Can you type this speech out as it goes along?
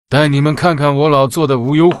带你们看看我老做的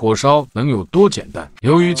无油火烧能有多简单。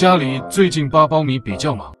由于家里最近8苞米比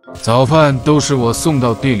较忙，早饭都是我送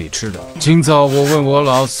到地里吃的。今早我问我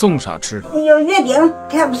老送啥吃的，有月饼，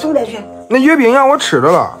给他们送点去。那月饼让我吃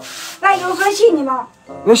的了。那有盒新的吗？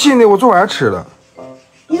那新的我昨晚吃了。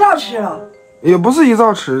一早吃了？也不是一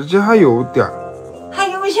早吃，这还有点儿。还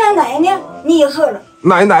有小奶呢，你也喝了？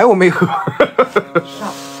奶我没喝。少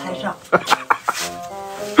太少。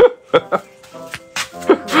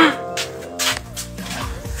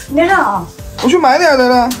那啥啊？我去买点来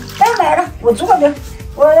了。买了，我做的。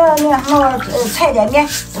我那什么菜点面，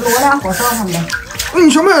我落两火烧上面。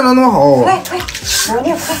你什么也能弄好？快，我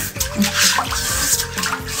呢快。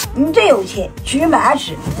你真有钱，去买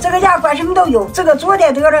吃。这个家管什么都有，这个做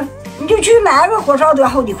点得了，你就去买个火烧得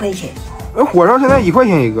好几块钱。那火烧现在1块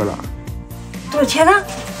钱一个了。多少钱呢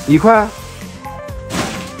？1块。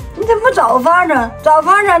你怎么不早放着？早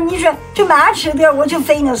放着，你说去买吃的，我就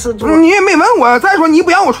费那事做。你也没问我，再说你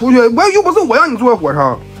不让我出去，我又不是我让你做火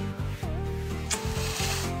烧。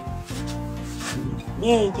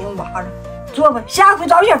面已经挖了，做吧，下回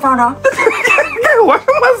早些放上。干我什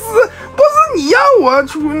么事？不是你让我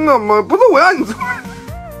出那么，不是我让你做。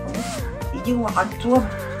已经挖了，做吧。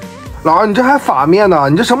老二，你这还发面呢？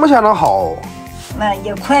你这什么才能好？那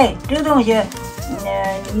也快，这东西，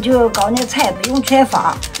你就搞那菜不用全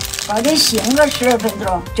发，把这醒个10分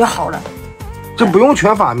钟就好了。这不用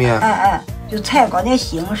全发面。就菜搞那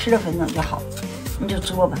醒10分钟就好，你就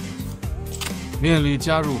做吧。面里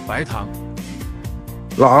加入白糖。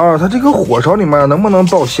老二，它这个火烧里面能不能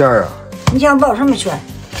爆馅儿啊？你想爆什么馅？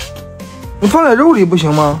你放在肉里不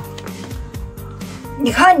行吗？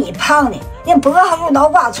你看你胖的，你脖还有脑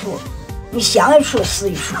瓜粗，你想一出是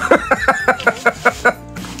一出。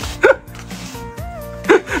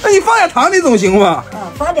那你放点糖里总行吧？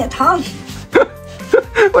放点糖去。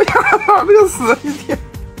我想老这个死一天。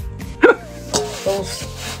都是。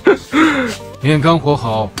面刚和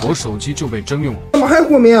好，我手机就被征用了。怎么还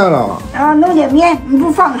和面了？弄点面，你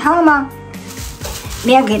不放糖吗？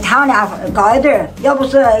面给糖俩搞一顿，要不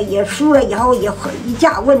是也熟了以后一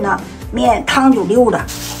加温呢，面糖就溜了。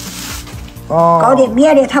搞点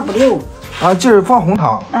面的它不溜。今儿放红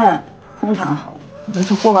糖。红糖好。那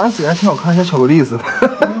这锅碗虽然挺好看，像巧克力似的。好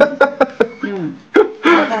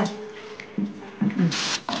看。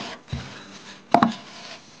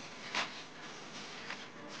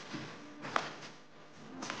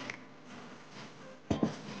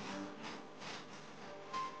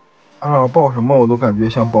爆什么我都感觉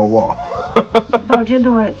像爆旺。爆这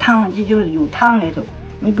东西糖，这就是有糖里头，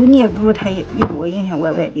你不捏不住它一多影响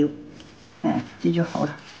往外流，这就好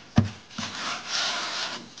了。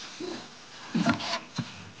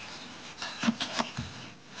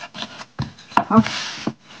好，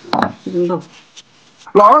这就漏。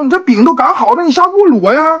老二，你这饼都擀好了，你啥给我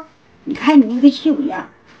摞呀？你看你那个修养，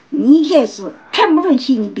你一开始沉不住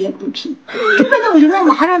气，你憋不住气，这个东西能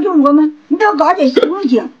马上就摞吗？你得搞点行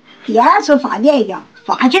情。第2次发面一样，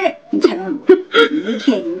发劲儿你才能摞。你一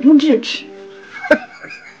天你就支持。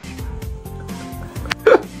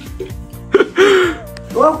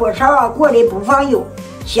摞火烧啊，锅里不放油，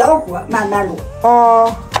小火慢慢摞。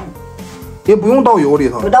也不用倒油里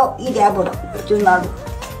头。不倒，一点不倒，就那摞。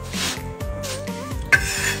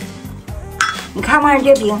你看看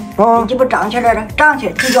这饼，这不长起来了？长起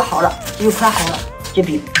来这就好了，这就快好了。这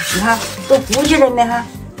饼，你看都鼓起来没看？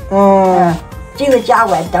这个夹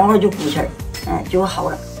管等会儿就鼓起来，就好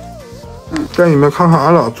了。带你们看看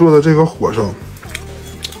俺俩做的这个火烧，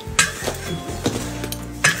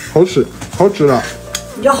好吃，好吃了。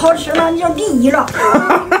你就好吃了，你就第1了。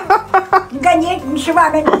你赶紧，你吃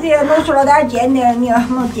完了，你这弄塑料袋捡的，你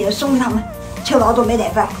姐送给他们，青岛都没带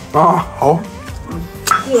饭。好。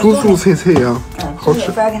酥酥脆脆呀，好吃。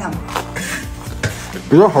饭给他们。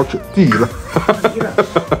比较好吃，第1了。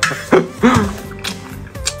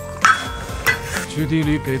去地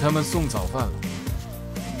里给他们送早饭了。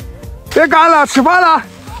别干了，吃饭了。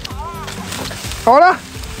好了。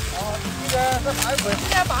今年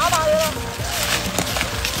8把的了。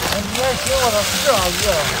你也行，我操，4了。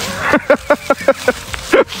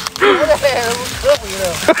我这可贵了。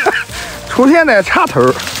出现在插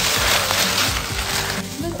头。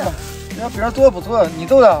这饼做的不错，你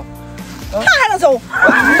做的。他还能走？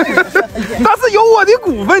他是有我的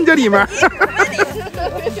股份这里面。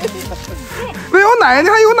没有奶呢，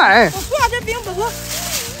还有奶。不错，这饼不错。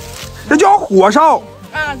这叫火烧。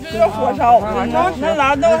这叫火烧。那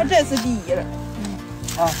哪能这是第1了？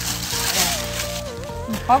好。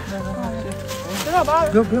知道吧？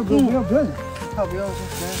不要，他不要。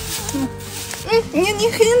你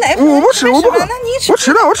喝你奶。我不吃，我不喝。那你吃。我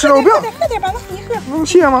吃了，我不要。喝点吧，那你喝。不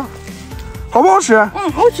谢吗？好不好吃？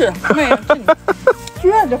好吃，没有，真的，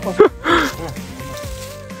绝对好吃。